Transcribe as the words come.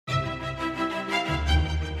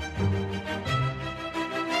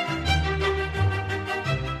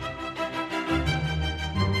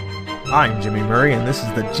I'm Jimmy Murray, and this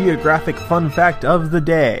is the Geographic Fun Fact of the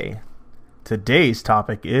Day. Today's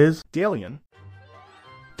topic is Dalian.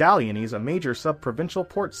 Dalian is a major sub-provincial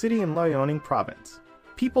port city in Liaoning Province,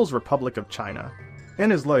 People's Republic of China,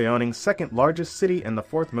 and is Liaoning's second largest city and the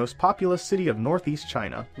fourth most populous city of northeast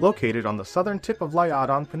China, located on the southern tip of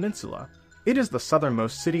Liaodong Peninsula. It is the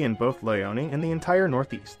southernmost city in both Liaoning and the entire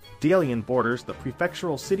northeast. Dalian borders the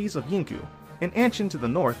prefectural cities of Yingkou and Anshan to the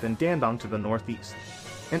north and Dandong to the northeast,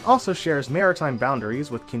 and also shares maritime boundaries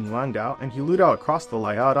with Qinyuangdao and Huludao across the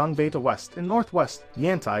Liaodong Bay to west and northwest,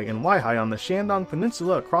 Yantai and Weihai on the Shandong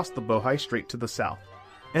Peninsula across the Bohai Strait to the south,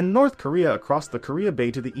 and North Korea across the Korea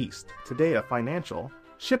Bay to the east, today a financial,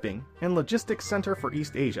 shipping, and logistics center for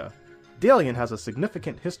East Asia. Dalian has a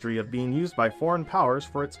significant history of being used by foreign powers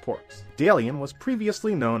for its ports. Dalian was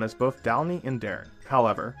previously known as both Dalny and Darren.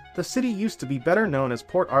 However, the city used to be better known as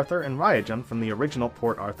Port Arthur and Ryajun from the original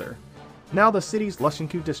Port Arthur, now the city's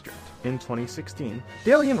Lushankou district. In 2016,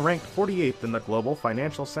 Dalian ranked 48th in the Global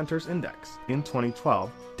Financial Centers Index. In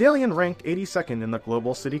 2012, Dalian ranked 82nd in the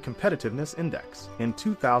Global City Competitiveness Index. In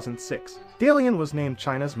 2006, Dalian was named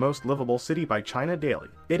China's most livable city by China Daily.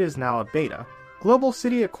 It is now a beta global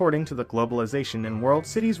city according to the Globalization and World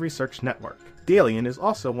Cities Research Network. Dalian is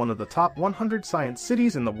also one of the top 100 science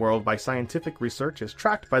cities in the world by scientific research as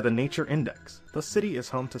tracked by the Nature Index. The city is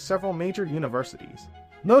home to several major universities,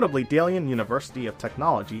 notably Dalian University of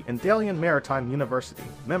Technology and Dalian Maritime University,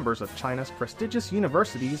 members of China's prestigious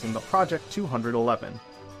universities in the Project 211,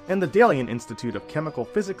 and the Dalian Institute of Chemical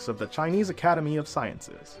Physics of the Chinese Academy of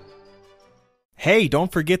Sciences. Hey,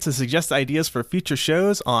 don't forget to suggest ideas for future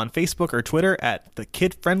shows on Facebook or Twitter at the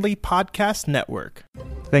Kid Friendly Podcast Network.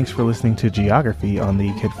 Thanks for listening to Geography on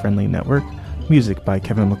the Kid Friendly Network. Music by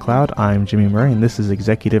Kevin MacLeod. I'm Jimmy Murray, and this is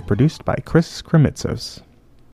executive produced by Chris Kremitzos.